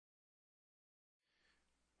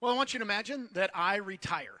Well, I want you to imagine that I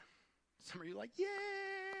retire. Some of you are like, yay!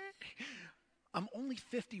 I'm only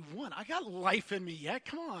 51. I got life in me yet.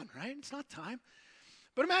 Come on, right? It's not time.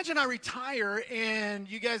 But imagine I retire and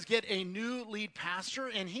you guys get a new lead pastor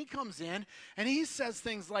and he comes in and he says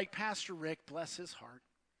things like, Pastor Rick, bless his heart.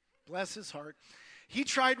 Bless his heart. He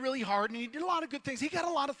tried really hard and he did a lot of good things. He got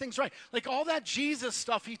a lot of things right. Like all that Jesus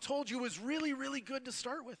stuff he told you was really, really good to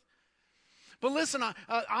start with. But listen,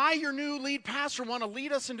 I, your new lead pastor, want to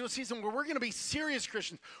lead us into a season where we're going to be serious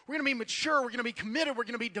Christians. We're going to be mature. We're going to be committed. We're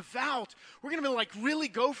going to be devout. We're going to be like really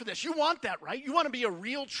go for this. You want that, right? You want to be a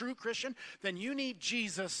real, true Christian? Then you need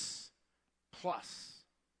Jesus plus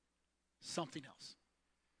something else.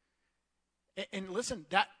 And listen,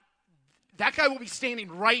 that guy will be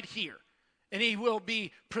standing right here. And he will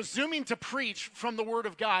be presuming to preach from the Word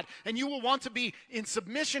of God. And you will want to be in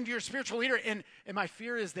submission to your spiritual leader. And my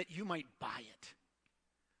fear is that you might buy it.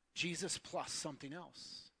 Jesus plus something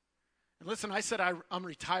else. And listen, I said I'm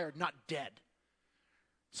retired, not dead.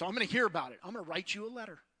 So I'm going to hear about it. I'm going to write you a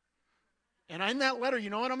letter. And in that letter, you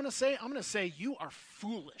know what I'm going to say? I'm going to say, you are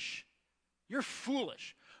foolish. You're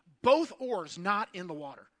foolish. Both oars not in the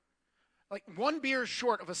water. Like one beer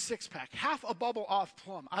short of a six-pack, half a bubble off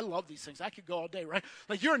plum. I love these things. I could go all day, right?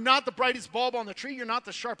 Like you're not the brightest bulb on the tree. You're not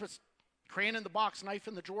the sharpest crayon in the box, knife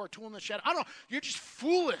in the drawer, tool in the shed. I don't know. You're just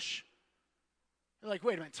foolish. You're like,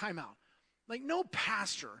 wait a minute, time out. Like no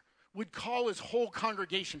pastor would call his whole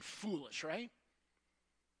congregation foolish, right?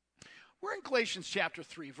 We're in Galatians chapter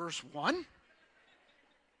 3, verse 1.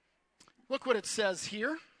 Look what it says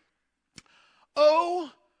here. Oh,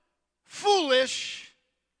 foolish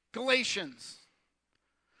Galatians,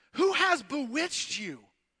 who has bewitched you?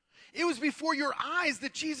 It was before your eyes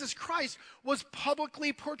that Jesus Christ was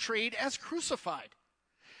publicly portrayed as crucified.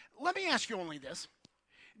 Let me ask you only this.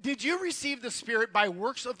 Did you receive the Spirit by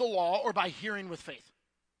works of the law or by hearing with faith?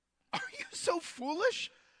 Are you so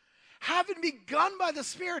foolish? Having begun by the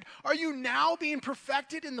Spirit, are you now being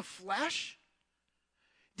perfected in the flesh?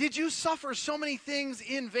 Did you suffer so many things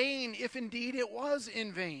in vain, if indeed it was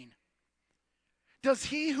in vain? Does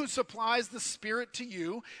he who supplies the Spirit to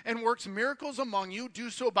you and works miracles among you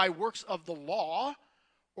do so by works of the law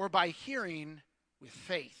or by hearing with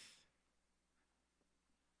faith?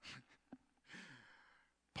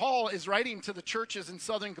 Paul is writing to the churches in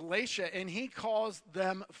southern Galatia, and he calls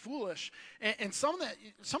them foolish. And some of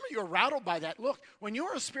you are rattled by that. Look, when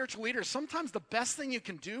you're a spiritual leader, sometimes the best thing you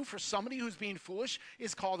can do for somebody who's being foolish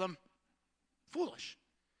is call them foolish.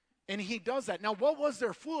 And he does that. Now, what was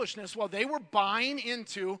their foolishness? Well, they were buying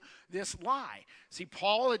into this lie. See,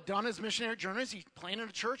 Paul had done his missionary journeys. He planted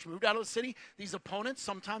a church, moved out of the city. These opponents,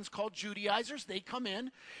 sometimes called Judaizers, they come in,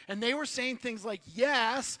 and they were saying things like,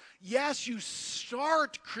 yes, you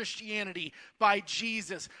start Christianity by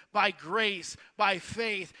Jesus, by grace, by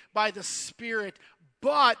faith, by the Spirit,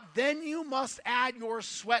 but then you must add your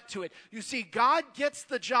sweat to it. You see, God gets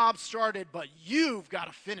the job started, but you've got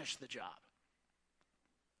to finish the job.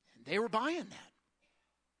 They were buying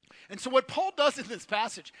that. And so what Paul does in this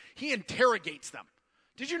passage, he interrogates them.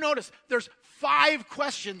 Did you notice there's 5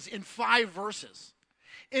 questions in 5 verses?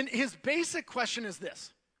 And his basic question is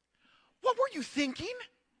this. What were you thinking?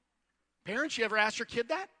 Parents, you ever ask your kid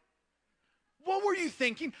that? What were you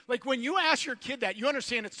thinking? Like when you ask your kid that, you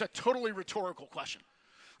understand it's a totally rhetorical question.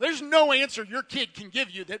 There's no answer your kid can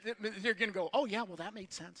give you that they're going to go, oh yeah, well that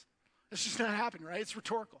made sense. It's just not happening, right? It's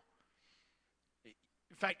rhetorical.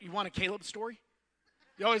 In fact, you want a Caleb story?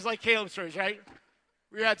 You always like Caleb stories, right?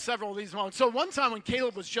 We had several of these moments. So one time when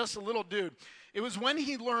Caleb was just a little dude, it was when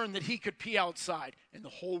he learned that he could pee outside and the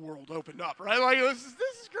whole world opened up, right? Like, this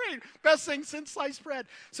is great. Best thing since sliced bread.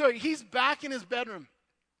 So he's back in his bedroom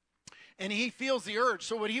and he feels the urge.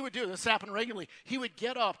 So what he would do, this happened regularly, he would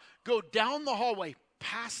get up, go down the hallway,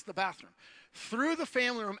 past the bathroom, through the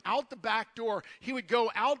family room, out the back door. He would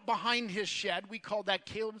go out behind his shed. We called that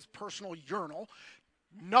Caleb's personal urinal.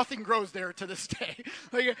 Nothing grows there to this day.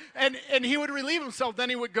 And he would relieve himself. Then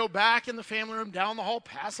he would go back in the family room, down the hall,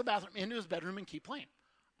 past the bathroom, into his bedroom, and keep playing.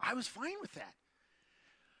 I was fine with that.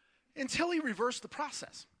 Until he reversed the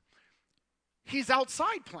process. He's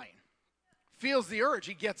outside playing. Feels the urge.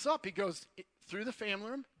 He gets up. He goes through the family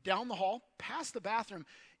room, down the hall, past the bathroom,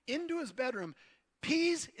 into his bedroom,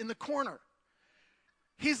 pees in the corner.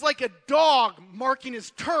 He's like a dog marking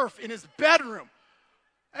his turf in his bedroom.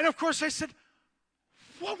 And of course I said,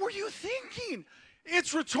 what were you thinking?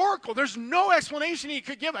 It's rhetorical. There's no explanation he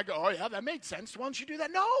could give. I go, oh yeah, that made sense. Why don't you do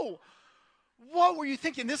that? No. What were you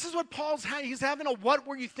thinking? This is what Paul's he's having a what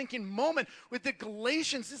were you thinking moment with the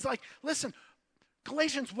Galatians. It's like, listen,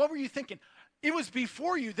 Galatians, what were you thinking? It was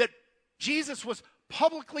before you that Jesus was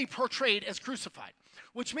publicly portrayed as crucified,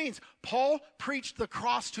 which means Paul preached the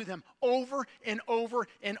cross to them over and over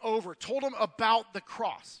and over, told them about the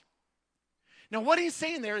cross. Now, what he's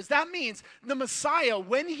saying there is that means the Messiah,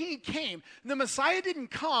 when he came, the Messiah didn't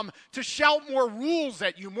come to shout more rules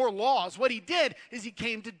at you, more laws. What he did is he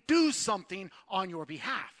came to do something on your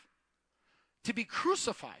behalf, to be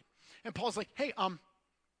crucified. And Paul's like, hey,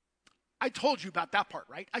 I told you about that part,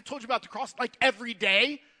 right? I told you about the cross like every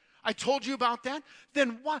day. I told you about that.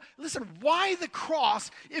 Then why, listen, why the cross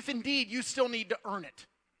if indeed you still need to earn it?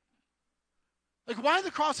 Like, why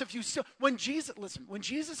the cross if you still, when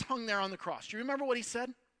Jesus hung there on the cross, do you remember what he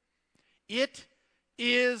said? It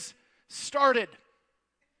is started.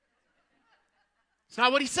 It's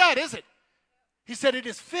not what he said, is it? He said it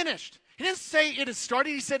is finished. He didn't say it is started,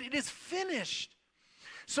 he said it is finished.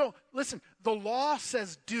 So, listen, the law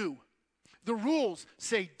says do. The rules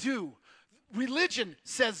say do. Religion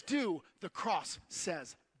says do. The cross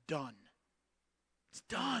says done. It's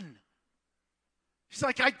done. He's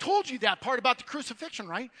like, I told you that part about the crucifixion,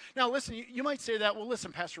 right? Now, listen, you might say that, well,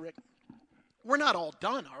 listen, Pastor Rick, we're not all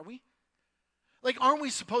done, are we? Like, aren't we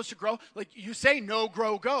supposed to grow? Like, you say no,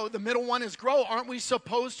 grow, go. The middle one is grow. Aren't we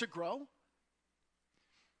supposed to grow?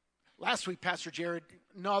 Last week, Pastor Jared,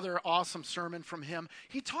 another awesome sermon from him.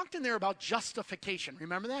 He talked in there about justification.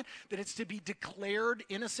 Remember that? That it's to be declared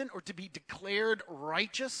innocent or to be declared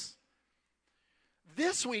righteous.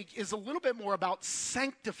 This week is a little bit more about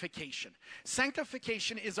sanctification.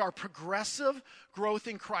 Sanctification is our progressive growth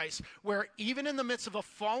in Christ, where even in the midst of a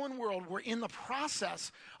fallen world, we're in the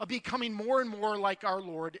process of becoming more and more like our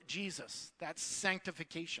Lord Jesus. That's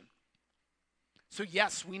sanctification. So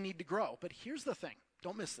yes, we need to grow, but here's the thing.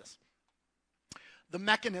 Don't miss this. The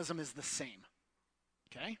mechanism is the same,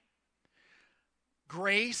 okay?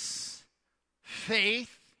 Grace,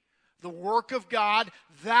 faith, the work of God,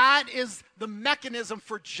 that is the mechanism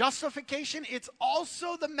for justification. It's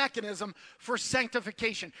also the mechanism for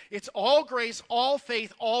sanctification. It's all grace, all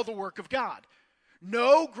faith, all the work of God.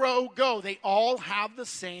 No, grow, go. They all have the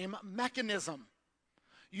same mechanism.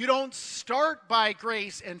 You don't start by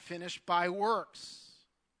grace and finish by works.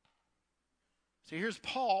 So here's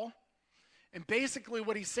Paul. And basically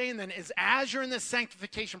what he's saying then is as you're in this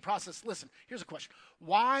sanctification process, listen, here's a question.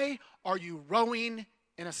 Why are you rowing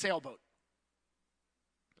in a sailboat?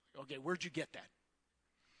 Okay, where'd you get that?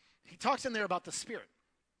 He talks in there about the Spirit.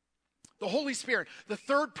 The Holy Spirit, the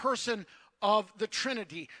third person of the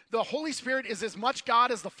Trinity. The Holy Spirit is as much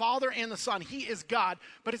God as the Father and the Son. He is God,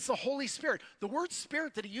 but it's the Holy Spirit. The word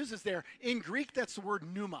Spirit that he uses there, in Greek, that's the word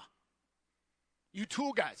pneuma. You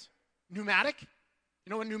tool guys, pneumatic. You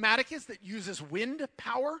know what pneumatic is? That uses wind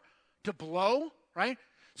power to blow, right?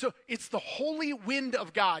 So it's the holy wind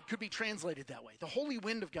of God. Could be translated that way. The holy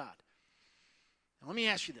wind of God. Now let me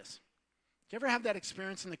ask you this. Do you ever have that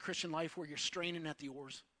experience in the Christian life where you're straining at the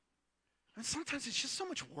oars? And sometimes it's just so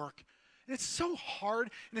much work. And it's so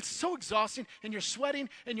hard, and it's so exhausting, and you're sweating,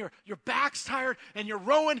 and your back's tired, and you're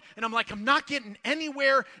rowing, and I'm like, I'm not getting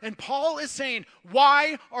anywhere. And Paul is saying,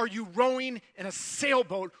 why are you rowing in a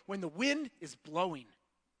sailboat when the wind is blowing?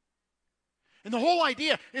 And the whole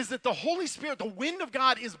idea is that the Holy Spirit, the wind of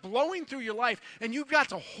God, is blowing through your life, and you've got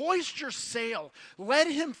to hoist your sail.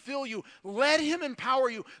 Let him fill you. Let him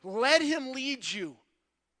empower you. Let him lead you.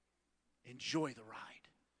 Enjoy the ride.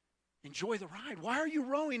 Enjoy the ride. Why are you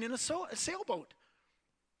rowing in a sailboat?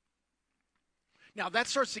 Now, that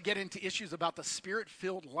starts to get into issues about the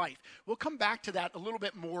Spirit-filled life. We'll come back to that a little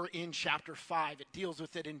bit more in chapter 5. It deals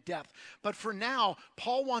with it in depth. But for now,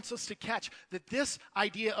 Paul wants us to catch that this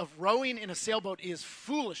idea of rowing in a sailboat is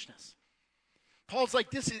foolishness. Paul's like,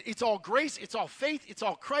 it's all grace, it's all faith, it's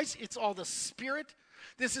all Christ, it's all the Spirit.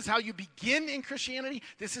 This is how you begin in Christianity.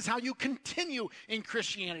 This is how you continue in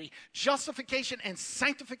Christianity. Justification and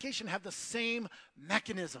sanctification have the same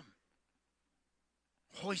mechanism.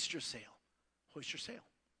 Hoist your sail. Hoist your sail.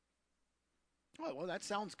 Oh, well, that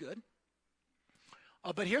sounds good.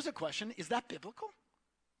 But here's a question. Is that biblical?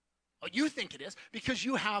 Oh, you think it is because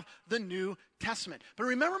you have the New Testament. But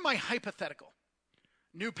remember my hypothetical.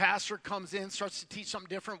 New pastor comes in, starts to teach something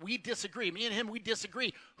different. We disagree. Me and him, we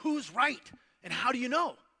disagree. Who's right? And how do you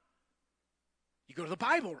know? You go to the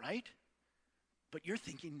Bible, right? But you're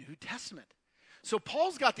thinking New Testament. So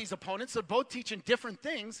Paul's got these opponents that are both teaching different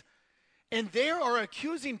things, and they are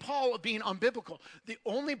accusing Paul of being unbiblical. The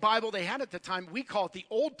only Bible they had at the time, we call it the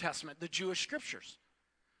Old Testament, the Jewish scriptures.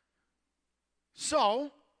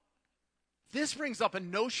 So, this brings up a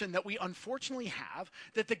notion that we unfortunately have,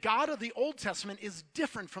 that the God of the Old Testament is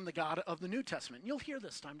different from the God of the New Testament. And you'll hear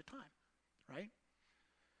this time to time, right?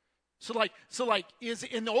 So like is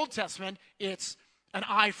in the Old Testament, it's an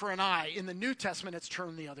eye for an eye. In the New Testament, it's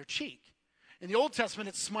turn the other cheek. In the Old Testament,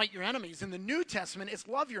 it's smite your enemies. In the New Testament, it's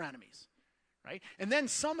love your enemies, right? And then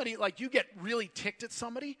somebody, like you get really ticked at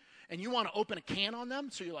somebody and you want to open a can on them.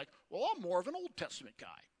 So you're like, well, I'm more of an Old Testament guy.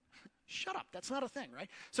 Shut up. That's not a thing, right?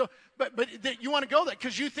 So, but you want to go there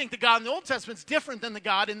because you think the God in the Old Testament is different than the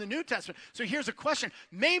God in the New Testament. So here's a question.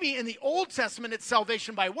 Maybe in the Old Testament, it's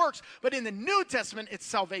salvation by works, but in the New Testament, it's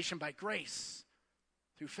salvation by grace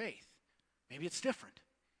through faith. Maybe it's different.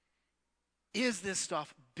 Is this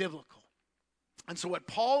stuff biblical? And so what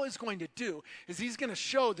Paul is going to do is he's going to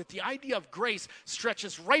show that the idea of grace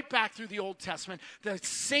stretches right back through the Old Testament. The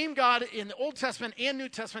same God in the Old Testament and New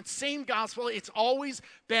Testament, same gospel. It's always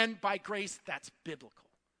been by grace. That's biblical.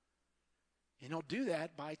 And he'll do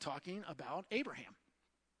that by talking about Abraham.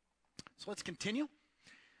 So let's continue.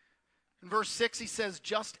 In verse 6, he says,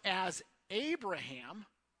 just as Abraham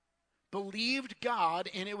believed God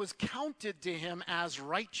and it was counted to him as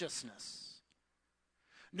righteousness.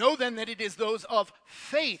 Know then that it is those of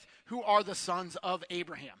faith who are the sons of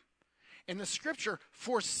Abraham. In the scripture,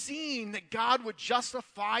 foreseeing that God would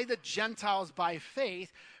justify the Gentiles by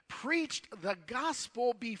faith, preached the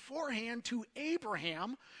gospel beforehand to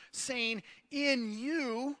Abraham, saying, in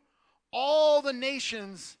you all the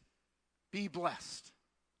nations be blessed.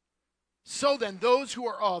 So then, those who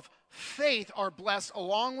are of faith are blessed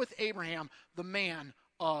along with Abraham, the man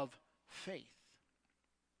of faith.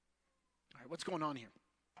 All right, what's going on here?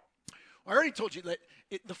 I already told you that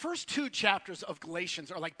the first 2 chapters of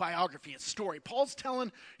Galatians are like biography, it's story. Paul's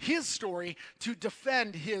telling his story to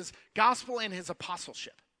defend his gospel and his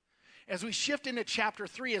apostleship. As we shift into chapter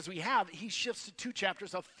 3, as we have, he shifts to 2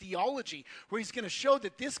 chapters of theology, where he's going to show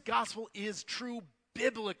that this gospel is true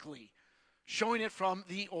biblically, showing it from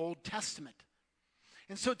the Old Testament.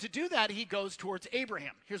 And so to do that, he goes towards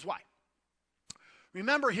Abraham. Here's why.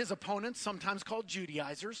 Remember his opponents, sometimes called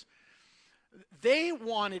Judaizers, they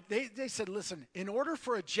said, listen, in order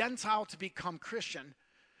for a Gentile to become Christian,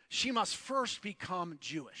 she must first become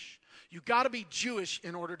Jewish. You got to be Jewish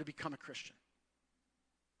in order to become a Christian.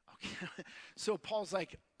 Okay, so Paul's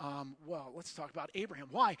like, well, let's talk about Abraham.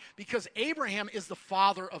 Why? Because Abraham is the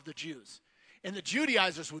father of the Jews. And the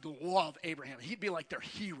Judaizers would love Abraham. He'd be like their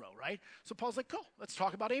hero, right? So Paul's like, cool, let's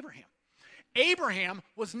talk about Abraham. Abraham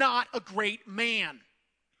was not a great man.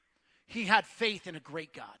 He had faith in a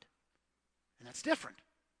great God. And that's different.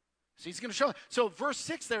 So he's going to show it. So verse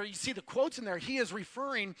 6 there, you see the quotes in there. He is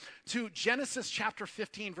referring to Genesis chapter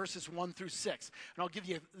 15, verses 1 through 6. And I'll give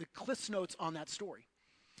you the Cliff's Notes on that story.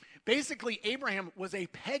 Basically, Abraham was a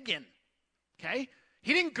pagan, okay?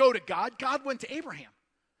 He didn't go to God. God went to Abraham.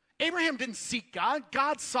 Abraham didn't seek God.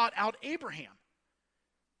 God sought out Abraham,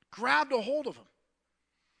 grabbed a hold of him.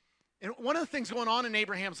 And one of the things going on in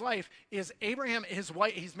Abraham's life is Abraham, his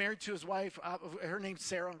wife, he's married to his wife, her name's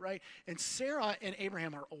Sarah, right? And Sarah and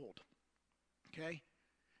Abraham are old, okay?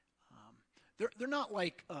 They're not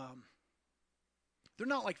like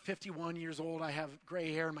 51 years old. I have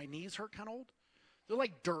gray hair and my knees hurt kind of old. They're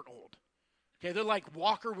like dirt old, okay? They're like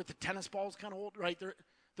Walker with the tennis balls kind of old, right?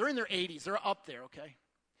 They're in their 80s. They're up there, okay?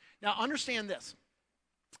 Now understand this.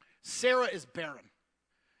 Sarah is barren.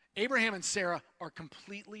 Abraham and Sarah are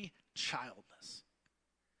completely childless.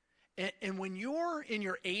 And when you're in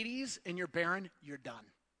your 80s and you're barren, you're done.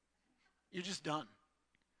 You're just done.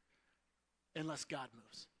 Unless God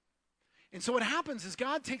moves. And so what happens is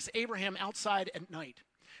God takes Abraham outside at night.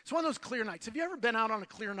 It's one of those clear nights. Have you ever been out on a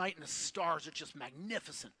clear night and the stars are just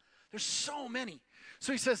magnificent? There's so many.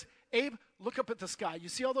 So he says, Abe, look up at the sky. You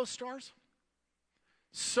see all those stars?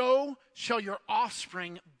 So shall your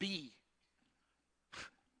offspring be.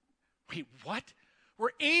 Wait, what? We're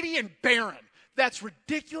 80 and barren. That's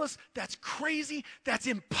ridiculous. That's crazy. That's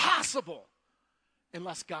impossible.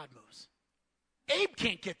 Unless God moves. Abe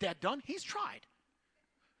can't get that done. He's tried.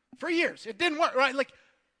 For years. It didn't work, right? Like,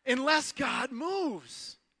 unless God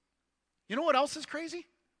moves. You know what else is crazy?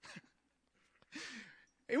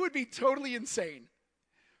 It would be totally insane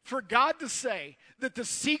for God to say that the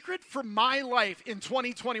secret for my life in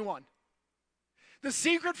 2021, the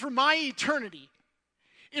secret for my eternity,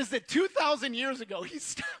 is that 2,000 years ago, he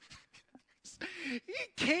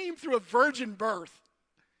came through a virgin birth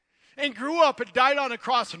and grew up and died on a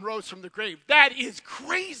cross and rose from the grave. That is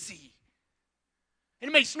crazy. And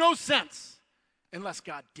it makes no sense unless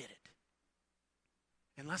God did it.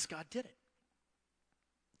 Unless God did it.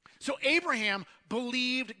 So Abraham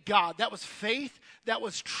believed God. That was faith. That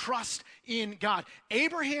was trust in God.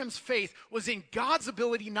 Abraham's faith was in God's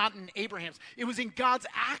ability, not in Abraham's. It was in God's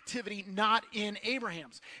activity, not in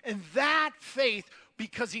Abraham's. And that faith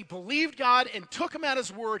because he believed God and took him at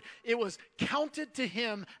his word, it was counted to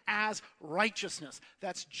him as righteousness.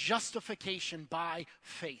 That's justification by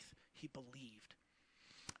faith. He believed.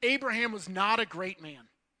 Abraham was not a great man.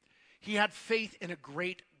 He had faith in a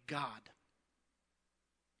great God.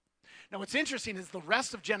 Now what's interesting is the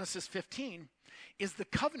rest of Genesis 15 is the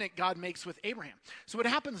covenant God makes with Abraham. So what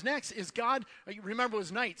happens next is God, you remember it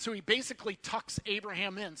was night, so he basically tucks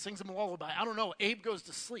Abraham in, sings him a lullaby. I don't know, Abe goes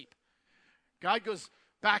to sleep. God goes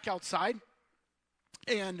back outside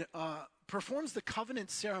and performs the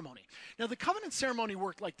covenant ceremony. Now the covenant ceremony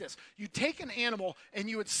worked like this. You take an animal and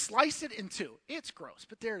you would slice it in two. It's gross,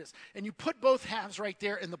 but there it is. And you put both halves right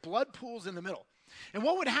there and the blood pools in the middle. And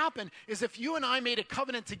what would happen is if you and I made a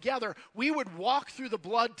covenant together, we would walk through the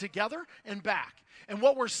blood together and back. And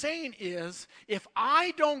what we're saying is, if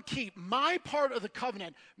I don't keep my part of the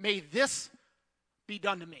covenant, may this be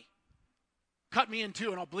done to me. Cut me in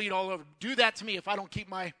two and I'll bleed all over. Do that to me if I don't keep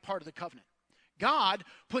my part of the covenant. God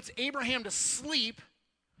puts Abraham to sleep,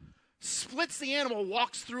 splits the animal,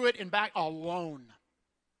 walks through it and back alone.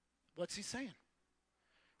 What's he saying?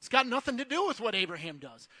 It's got nothing to do with what Abraham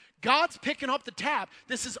does. God's picking up the tab.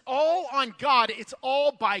 This is all on God. It's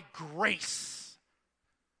all by grace.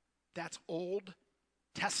 That's Old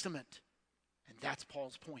Testament. And that's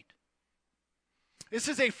Paul's point. This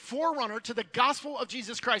is a forerunner to the gospel of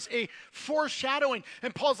Jesus Christ, a foreshadowing.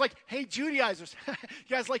 And Paul's like, hey, Judaizers, you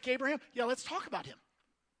guys like Abraham? Yeah, let's talk about him.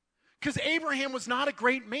 Because Abraham was not a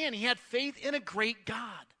great man. He had faith in a great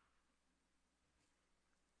God.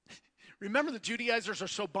 Remember the Judaizers are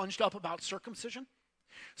so bunged up about circumcision?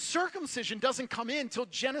 Circumcision doesn't come in until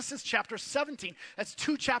Genesis chapter 17. That's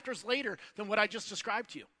 2 chapters later than what I just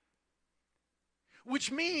described to you.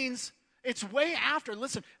 Which means it's way after.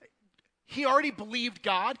 Listen, he already believed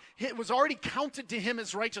God. It was already counted to him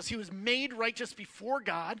as righteous. He was made righteous before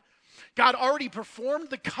God. God already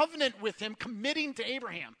performed the covenant with him, committing to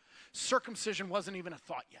Abraham. Circumcision wasn't even a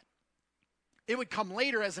thought yet. It would come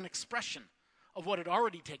later as an expression of what had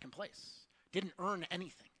already taken place. Didn't earn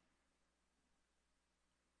anything.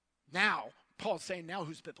 Now, Paul's saying, now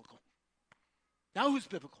who's biblical? Now who's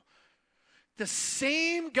biblical? The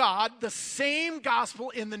same God, the same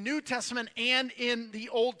gospel in the New Testament and in the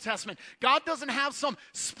Old Testament. God doesn't have some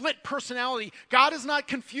split personality. God is not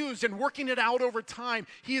confused and working it out over time.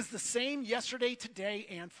 He is the same yesterday, today,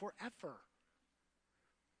 and forever.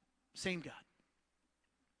 Same God.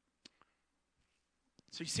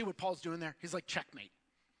 So you see what Paul's doing there? He's like, checkmate.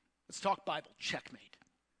 Let's talk Bible. Checkmate.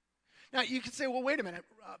 Now, you could say, well, wait a minute,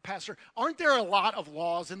 Pastor. Aren't there a lot of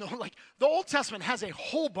laws? And the Old Testament has a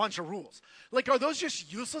whole bunch of rules. Like, are those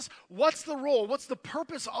just useless? What's the role? What's the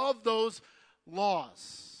purpose of those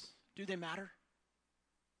laws? Do they matter?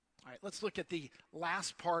 All right, let's look at the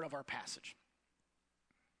last part of our passage.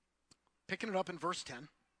 Picking it up in verse 10.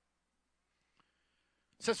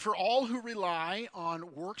 It says, for all who rely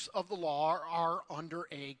on works of the law are under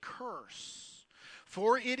a curse.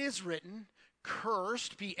 For it is written,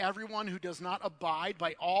 cursed be everyone who does not abide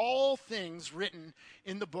by all things written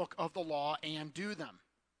in the book of the law and do them.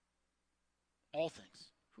 All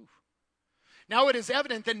things. Whew. Now it is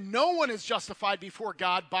evident that no one is justified before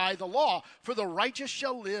God by the law, for the righteous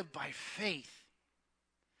shall live by faith.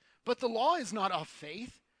 But the law is not of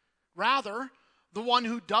faith. Rather, the one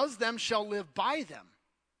who does them shall live by them.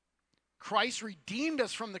 Christ redeemed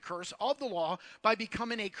us from the curse of the law by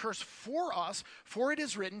becoming a curse for us, for it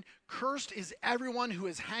is written, cursed is everyone who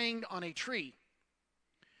is hanged on a tree.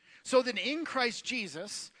 So that in Christ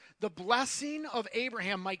Jesus, the blessing of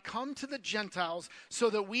Abraham might come to the Gentiles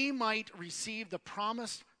so that we might receive the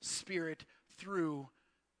promised Spirit through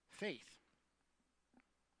faith.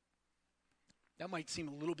 That might seem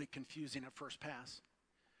a little bit confusing at first pass.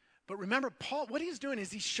 But remember, Paul, what he's doing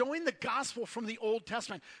is he's showing the gospel from the Old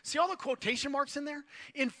Testament. See all the quotation marks in there?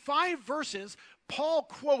 In 5 verses, Paul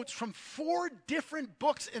quotes from 4 different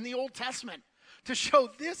books in the Old Testament to show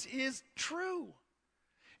this is true.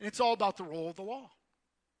 And it's all about the role of the law.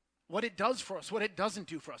 What it does for us, what it doesn't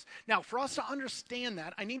do for us. Now, for us to understand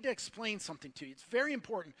that, I need to explain something to you. It's very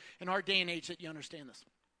important in our day and age that you understand this.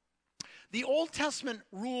 The Old Testament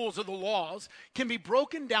rules or the laws can be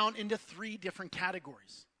broken down into 3 different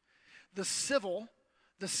categories. The civil,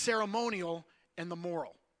 the ceremonial, and the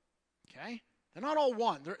moral. Okay? They're not all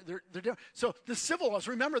one. They're different. So the civil laws,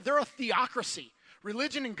 remember, they're a theocracy.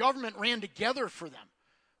 Religion and government ran together for them.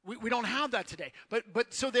 We don't have that today.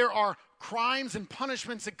 But so there are crimes and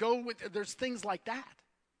punishments that go with, there's things like that.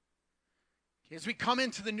 Okay, as we come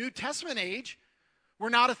into the New Testament age, We're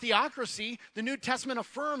not a theocracy. The New Testament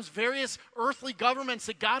affirms various earthly governments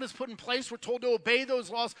that God has put in place. We're told to obey those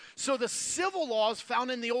laws. So the civil laws found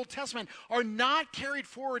in the Old Testament are not carried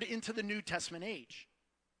forward into the New Testament age.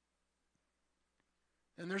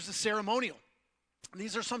 And there's the ceremonial.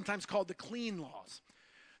 These are sometimes called the clean laws.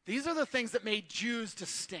 These are the things that made Jews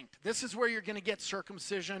distinct. This is where you're going to get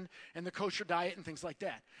circumcision and the kosher diet and things like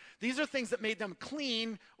that. These are things that made them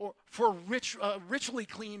clean or ritually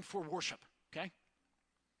clean for worship. Okay?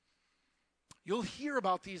 You'll hear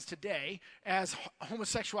about these today as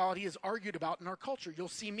homosexuality is argued about in our culture. You'll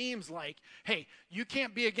see memes like, hey, you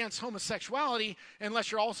can't be against homosexuality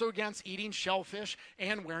unless you're also against eating shellfish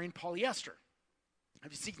and wearing polyester.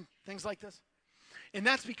 Have you seen things like this? And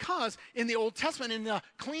that's because in the Old Testament, in the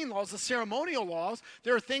clean laws, the ceremonial laws,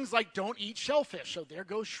 there are things like don't eat shellfish. So there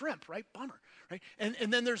goes shrimp, right? Bummer, right? And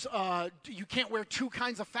then there's, you can't wear two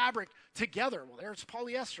kinds of fabric together. Well, there's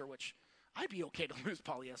polyester, which I'd be okay to lose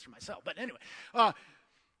polyester myself. But anyway,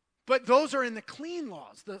 but those are in the clean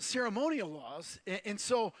laws, the ceremonial laws. And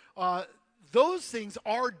so those things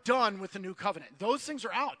are done with the new covenant. Those things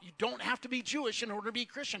are out. You don't have to be Jewish in order to be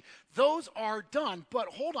Christian. Those are done. But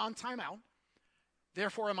hold on, time out.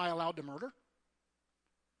 Therefore, am I allowed to murder?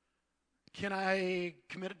 Can I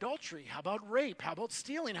commit adultery? How about rape? How about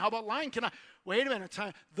stealing? How about lying? Wait a minute,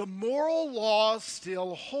 time. The moral laws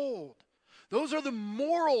still hold. Those are the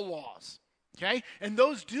moral laws, okay? And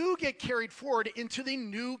those do get carried forward into the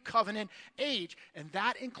new covenant age, and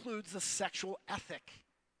that includes the sexual ethic.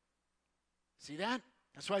 See that?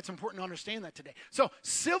 That's why it's important to understand that today. So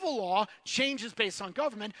civil law changes based on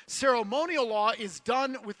government. Ceremonial law is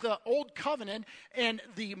done with the old covenant. And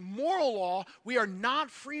the moral law, we are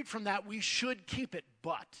not freed from that. We should keep it.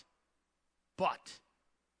 But,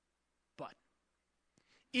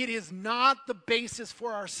 it is not the basis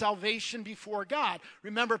for our salvation before God.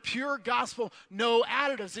 Remember, pure gospel, no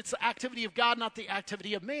additives. It's the activity of God, not the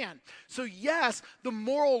activity of man. So yes, the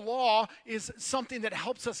moral law is something that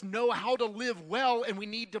helps us know how to live well, and we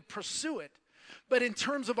need to pursue it. But in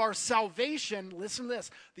terms of our salvation, listen to this.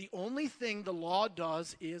 The only thing the law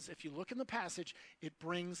does is, if you look in the passage, it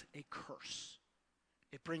brings a curse.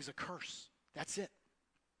 It brings a curse. That's it.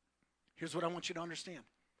 Here's what I want you to understand.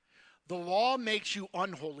 The law makes you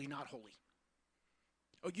unholy, not holy.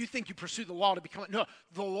 Oh, you think you pursue the law to become... No,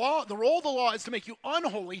 the role of the law is to make you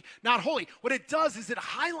unholy, not holy. What it does is it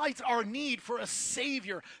highlights our need for a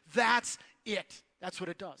Savior. That's it. That's what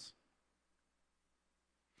it does.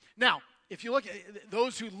 Now, if you look at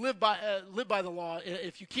those who live by the law,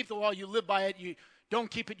 if you keep the law, you live by it. You don't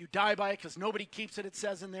keep it, you die by it, because nobody keeps it, it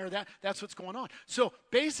says in there. That's what's going on. So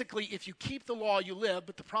basically, if you keep the law, you live,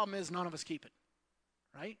 but the problem is none of us keep it,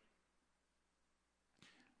 right?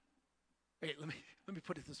 Wait, let me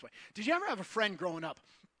put it this way. Did you ever have a friend growing up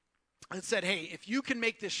that said, hey, if you can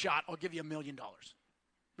make this shot, I'll give you $1 million?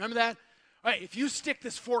 Remember that? All right, if you stick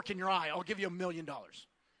this fork in your eye, I'll give you $1 million.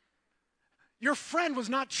 Your friend was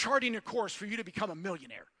not charting a course for you to become a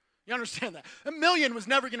millionaire. You understand that? $1 million was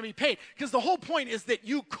never going to be paid, because the whole point is that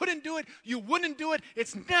you couldn't do it, you wouldn't do it,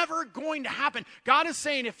 it's never going to happen. God is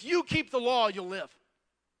saying, if you keep the law, you'll live.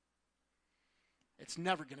 It's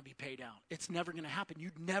never going to be paid out. It's never going to happen.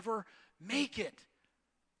 You'd never make it.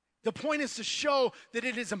 The point is to show that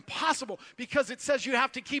it is impossible, because it says you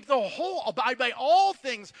have to keep the whole, abide by all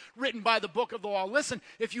things written by the book of the law. Listen,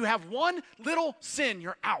 if you have one little sin,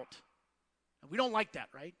 you're out. And we don't like that,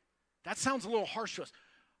 right? That sounds a little harsh to us.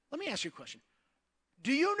 Let me ask you a question.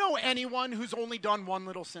 Do you know anyone who's only done one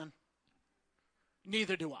little sin?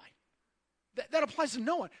 Neither do I. That applies to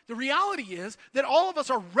no one. The reality is that all of us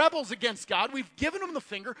are rebels against God. We've given him the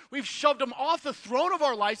finger. We've shoved him off the throne of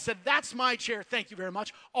our life, said, that's my chair, thank you very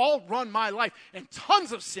much. I'll run my life. And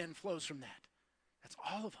tons of sin flows from that. That's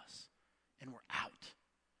all of us. And we're out.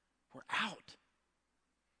 We're out.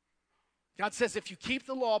 God says if you keep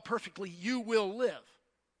the law perfectly, you will live.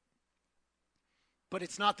 But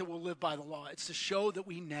it's not that we'll live by the law. It's to show that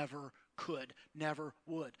we never could, never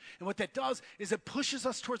would. And what that does is it pushes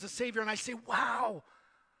us towards the Savior, and I say, wow,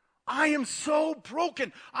 I am so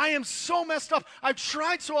broken. I am so messed up. I've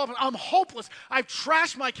tried so often. I'm hopeless. I've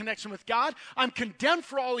trashed my connection with God. I'm condemned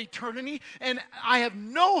for all eternity, and I have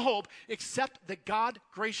no hope except that God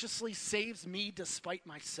graciously saves me despite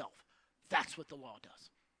myself. That's what the law does.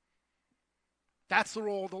 That's the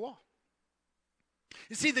role of the law.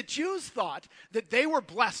 You see, the Jews thought that they were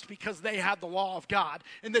blessed because they had the law of God,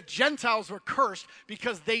 and the Gentiles were cursed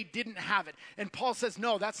because they didn't have it. And Paul says,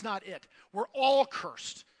 no, that's not it. We're all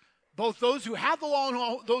cursed, both those who have the law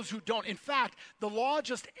and those who don't. In fact, the law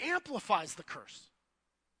just amplifies the curse.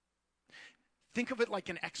 Think of it like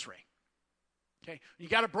an x-ray. Okay, you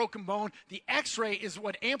got a broken bone. The x-ray is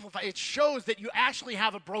what amplifies. It shows that you actually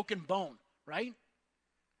have a broken bone, right?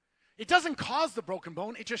 It doesn't cause the broken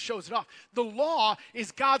bone. It just shows it off. The law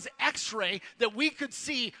is God's x-ray that we could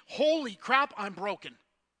see, holy crap, I'm broken.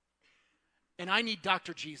 And I need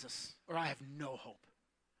Dr. Jesus, or I have no hope.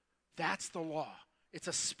 That's the law. It's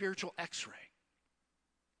a spiritual x-ray.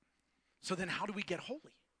 So then how do we get holy?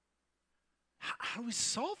 How do we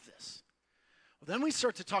solve this? Well, then we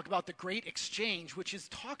start to talk about the great exchange, which is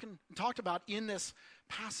talked about in this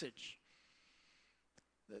passage.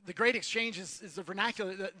 The great exchange is the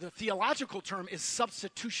vernacular, the theological term is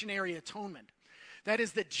substitutionary atonement. That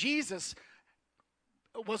is that Jesus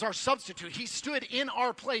was our substitute. He stood in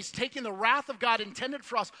our place, taking the wrath of God intended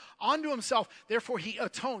for us onto himself. Therefore, he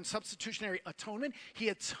atoned, substitutionary atonement. He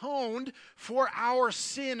atoned for our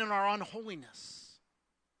sin and our unholiness.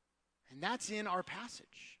 And that's in our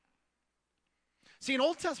passage. See, in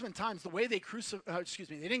Old Testament times, the way they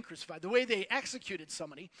didn't crucify, the way they executed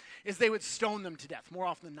somebody is they would stone them to death, more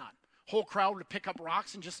often than not. Whole crowd would pick up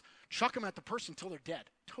rocks and just chuck them at the person until they're dead.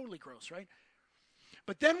 Totally gross, right?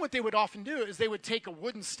 But then what they would often do is they would take a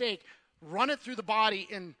wooden stake, run it through the body,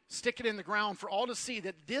 and stick it in the ground for all to see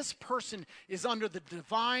that this person is under the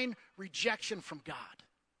divine rejection from God.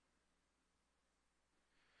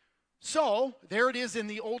 So, there it is in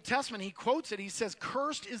the Old Testament. He quotes it. He says,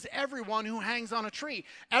 cursed is everyone who hangs on a tree.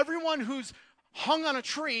 Everyone who's hung on a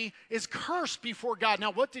tree is cursed before God.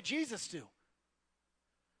 Now, what did Jesus do?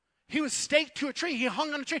 He was staked to a tree. He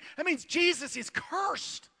hung on a tree. That means Jesus is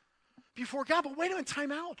cursed before God. But wait a minute,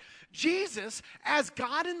 time out. Jesus, as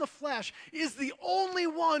God in the flesh, is the only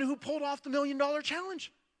one who pulled off the $1 million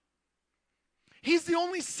challenge. He's the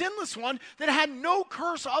only sinless one that had no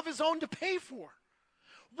curse of his own to pay for.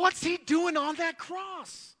 What's he doing on that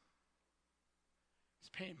cross? He's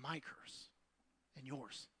paying my curse and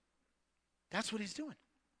yours. That's what he's doing.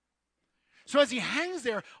 So as he hangs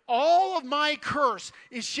there, all of my curse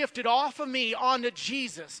is shifted off of me onto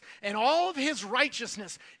Jesus, and all of his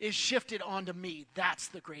righteousness is shifted onto me. That's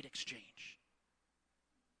the great exchange.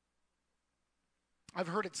 I've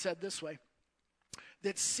heard it said this way,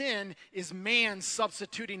 that sin is man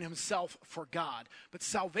substituting himself for God, but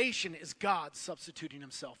salvation is God substituting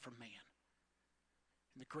himself for man.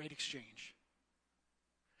 In the great exchange.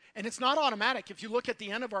 And it's not automatic. If you look at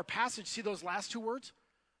the end of our passage, see those last two words?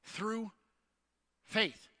 Through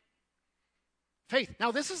faith. Faith.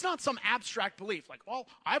 Now, this is not some abstract belief, like, well,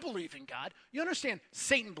 I believe in God. You understand,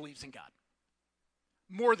 Satan believes in God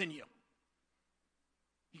more than you.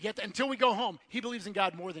 You get that? Until we go home, he believes in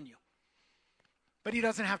God more than you. But he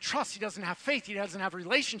doesn't have trust. He doesn't have faith. He doesn't have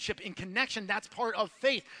relationship in connection. That's part of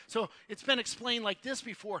faith. So it's been explained like this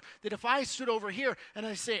before, that if I stood over here and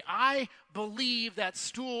I say, I believe that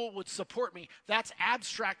stool would support me, that's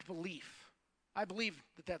abstract belief. I believe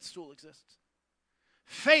that that stool exists.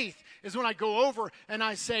 Faith is when I go over and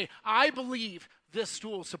I say, I believe this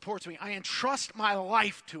stool supports me. I entrust my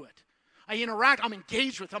life to it. I interact. I'm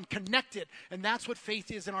engaged with. I'm connected. And that's what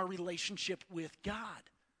faith is in our relationship with God.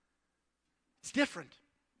 It's different.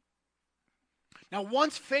 Now,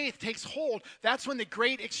 once faith takes hold, that's when the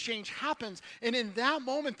great exchange happens. And in that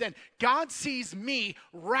moment, then, God sees me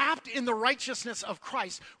wrapped in the righteousness of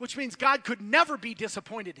Christ, which means God could never be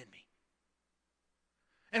disappointed in me.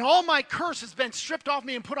 And all my curse has been stripped off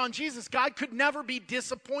me and put on Jesus. God could never be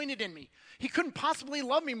disappointed in me. He couldn't possibly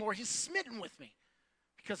love me more. He's smitten with me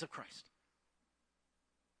because of Christ.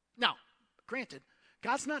 Now, granted,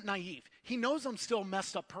 God's not naive. He knows I'm still a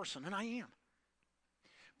messed up person, and I am.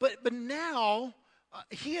 But now,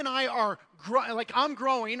 he and I are, I'm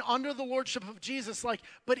growing under the lordship of Jesus,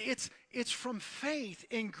 but it's from faith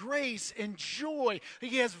and grace and joy.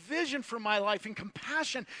 He has vision for my life and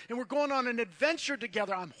compassion, and we're going on an adventure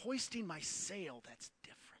together. I'm hoisting my sail. That's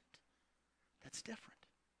different. That's different.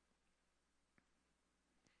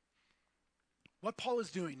 What Paul is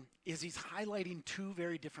doing is he's highlighting two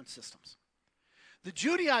very different systems. The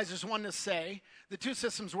Judaizers wanted to say the two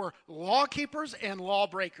systems were law keepers and law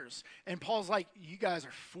breakers. And Paul's like, you guys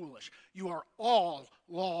are foolish. You are all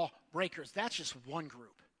law breakers. That's just one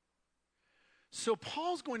group. So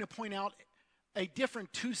Paul's going to point out a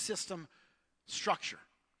different two-system structure.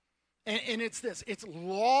 And it's this. It's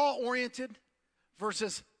law-oriented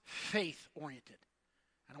versus faith-oriented.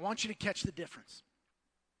 And I want you to catch the difference.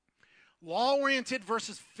 Law-oriented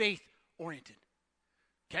versus faith-oriented.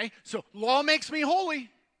 Okay, so law makes me holy.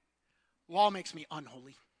 Law makes me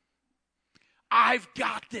unholy. I've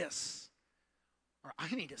got this. Or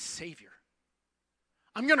I need a savior.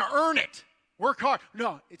 I'm going to earn it. Work hard.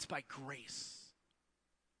 No, it's by grace.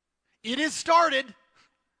 It is started.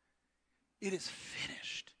 It is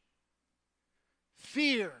finished.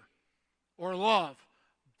 fear or love?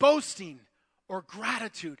 Boasting or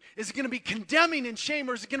gratitude? Is it going to be condemning and shame,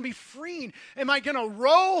 or is it going to be freeing? Am I going to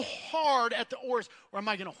row hard at the oars, or am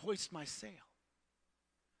I going to hoist my sail?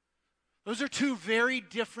 Those are two very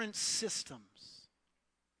different systems.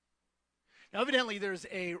 Now, evidently, there's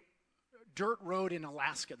a dirt road in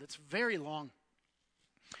Alaska that's very long.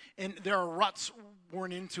 And there are ruts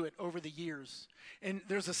worn into it over the years. And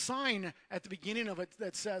there's a sign at the beginning of it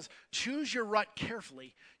that says, choose your rut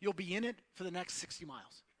carefully. You'll be in it for the next 60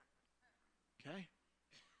 miles. Okay?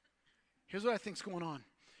 Here's what I think's going on.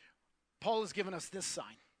 Paul has given us this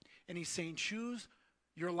sign. And he's saying, choose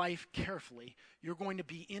your life carefully. You're going to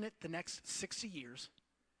be in it the next 60 years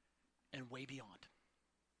and way beyond.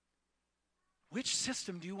 Which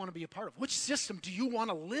system do you want to be a part of? Which system do you want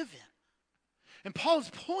to live in? And Paul's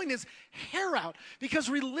pulling his hair out because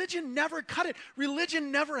religion never cut it.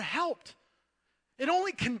 Religion never helped. It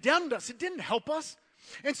only condemned us. It didn't help us.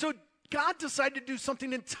 And so God decided to do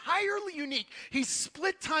something entirely unique. He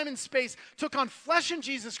split time and space, took on flesh in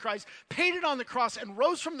Jesus Christ, paid it on the cross, and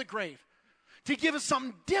rose from the grave to give us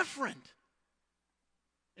something different.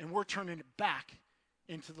 And we're turning it back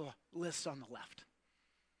into the list on the left.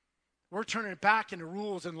 We're turning it back into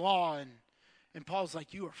rules and law. And Paul's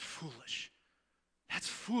like, you are foolish. That's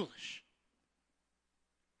foolish.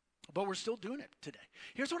 But we're still doing it today.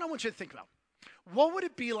 Here's what I want you to think about. What would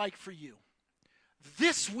it be like for you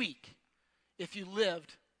this week if you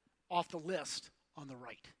lived off the list on the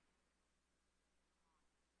right?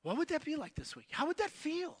 What would that be like this week? How would that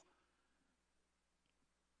feel?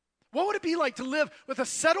 What would it be like to live with a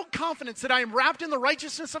settled confidence that I am wrapped in the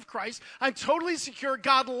righteousness of Christ? I'm totally secure.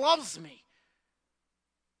 God loves me.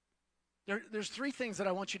 There's three things that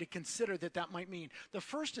I want you to consider that might mean. The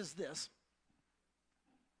first is this.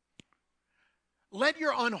 Let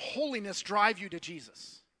your unholiness drive you to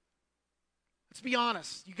Jesus. Let's be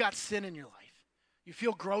honest. You got sin in your life. You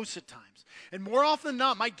feel gross at times. And more often than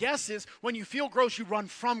not, my guess is when you feel gross, you run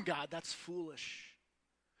from God. That's foolish.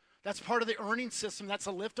 That's part of the earning system. That's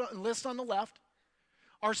a list on the left.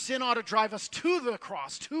 Our sin ought to drive us to the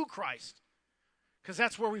cross, to Christ, because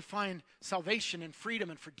that's where we find salvation and freedom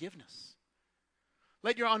and forgiveness.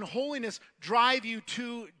 Let your unholiness drive you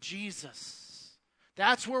to Jesus.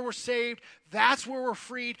 That's where we're saved. That's where we're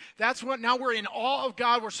freed. That's what now we're in awe of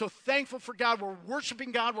God. We're so thankful for God. We're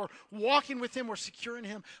worshiping God. We're walking with Him. We're secure in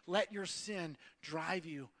Him. Let your sin drive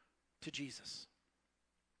you to Jesus.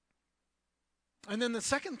 And then the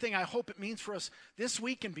second thing I hope it means for us this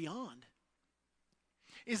week and beyond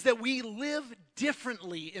is that we live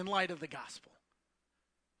differently in light of the gospel.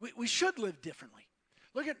 We should live differently.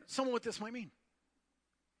 Look at some of what this might mean.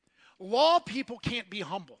 Law people can't be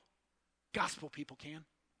humble. Gospel people can.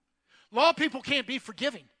 Law people can't be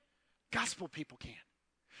forgiving. Gospel people can.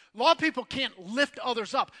 Law people can't lift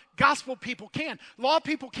others up. Gospel people can. Law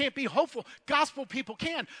people can't be hopeful. Gospel people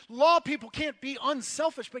can. Law people can't be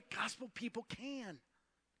unselfish, but gospel people can.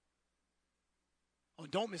 Oh,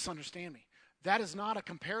 don't misunderstand me. That is not a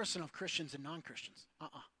comparison of Christians and non-Christians.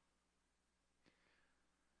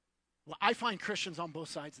 Well, I find Christians on both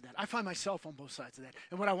sides of that. I find myself on both sides of that.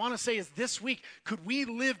 And what I want to say is this week, could we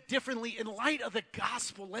live differently in light of the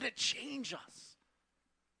gospel? Let it change us.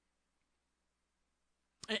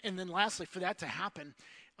 And then lastly, for that to happen,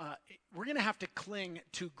 we're going to have to cling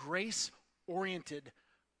to grace-oriented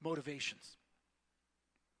motivations.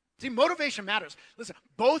 See, motivation matters. Listen,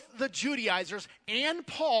 both the Judaizers and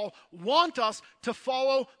Paul want us to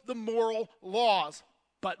follow the moral laws,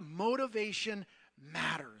 but motivation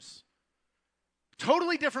matters.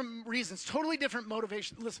 Totally different reasons, totally different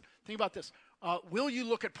motivation. Listen, think about this. Will you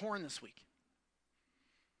look at porn this week?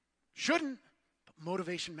 Shouldn't, but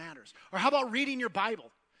motivation matters. Or how about reading your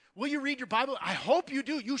Bible? Will you read your Bible? I hope you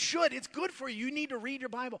do. You should. It's good for you. You need to read your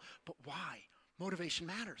Bible. But why? Motivation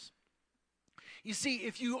matters. You see,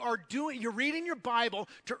 if you're reading your Bible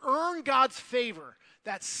to earn God's favor,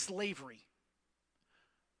 that's slavery.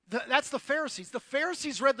 That's the Pharisees. The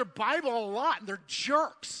Pharisees read their Bible a lot, and they're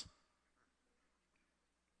jerks.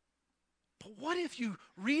 But what if you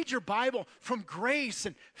read your Bible from grace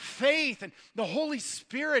and faith and the Holy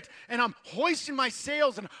Spirit, and I'm hoisting my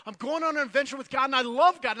sails and I'm going on an adventure with God, and I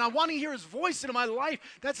love God and I want to hear His voice into my life?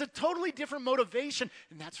 That's a totally different motivation,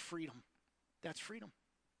 and that's freedom. That's freedom.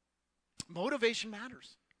 Motivation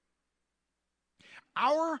matters.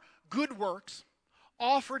 Our good works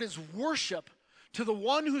offered as worship to the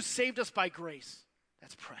one who saved us by grace,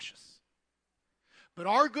 that's precious. But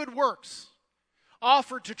our good works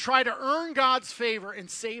offered to try to earn God's favor and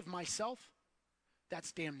save myself,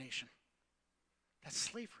 that's damnation. That's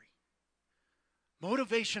slavery.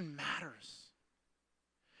 Motivation matters.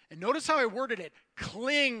 And notice how I worded it.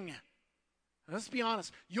 cling. Let's be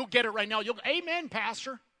honest. You'll get it right now. Amen,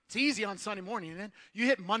 Pastor. It's easy on Sunday morning. And then you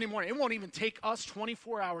hit Monday morning. It won't even take us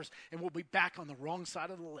 24 hours, and we'll be back on the wrong side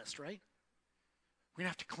of the list, right? We're going to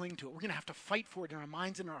have to cling to it. We're going to have to fight for it in our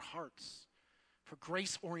minds and our hearts for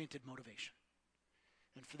grace-oriented motivation.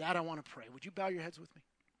 And for that, I want to pray. Would you bow your heads with me?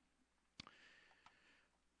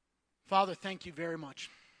 Father, thank you very much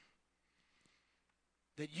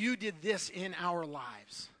that you did this in our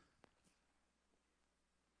lives.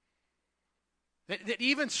 That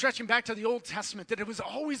even stretching back to the Old Testament, that it was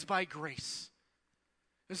always by grace.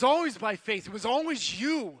 It was always by faith. It was always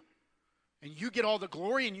you. And you get all the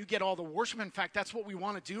glory and you get all the worship. In fact, that's what we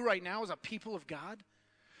want to do right now as a people of God.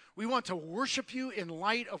 We want to worship you in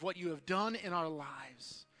light of what you have done in our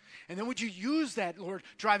lives. And then would you use that, Lord,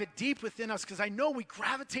 drive it deep within us, because I know we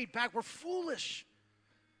gravitate back. We're foolish.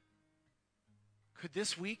 Could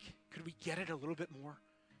we get it a little bit more?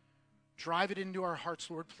 Drive it into our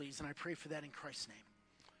hearts, Lord, please. And I pray for that in Christ's name.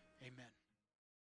 Amen.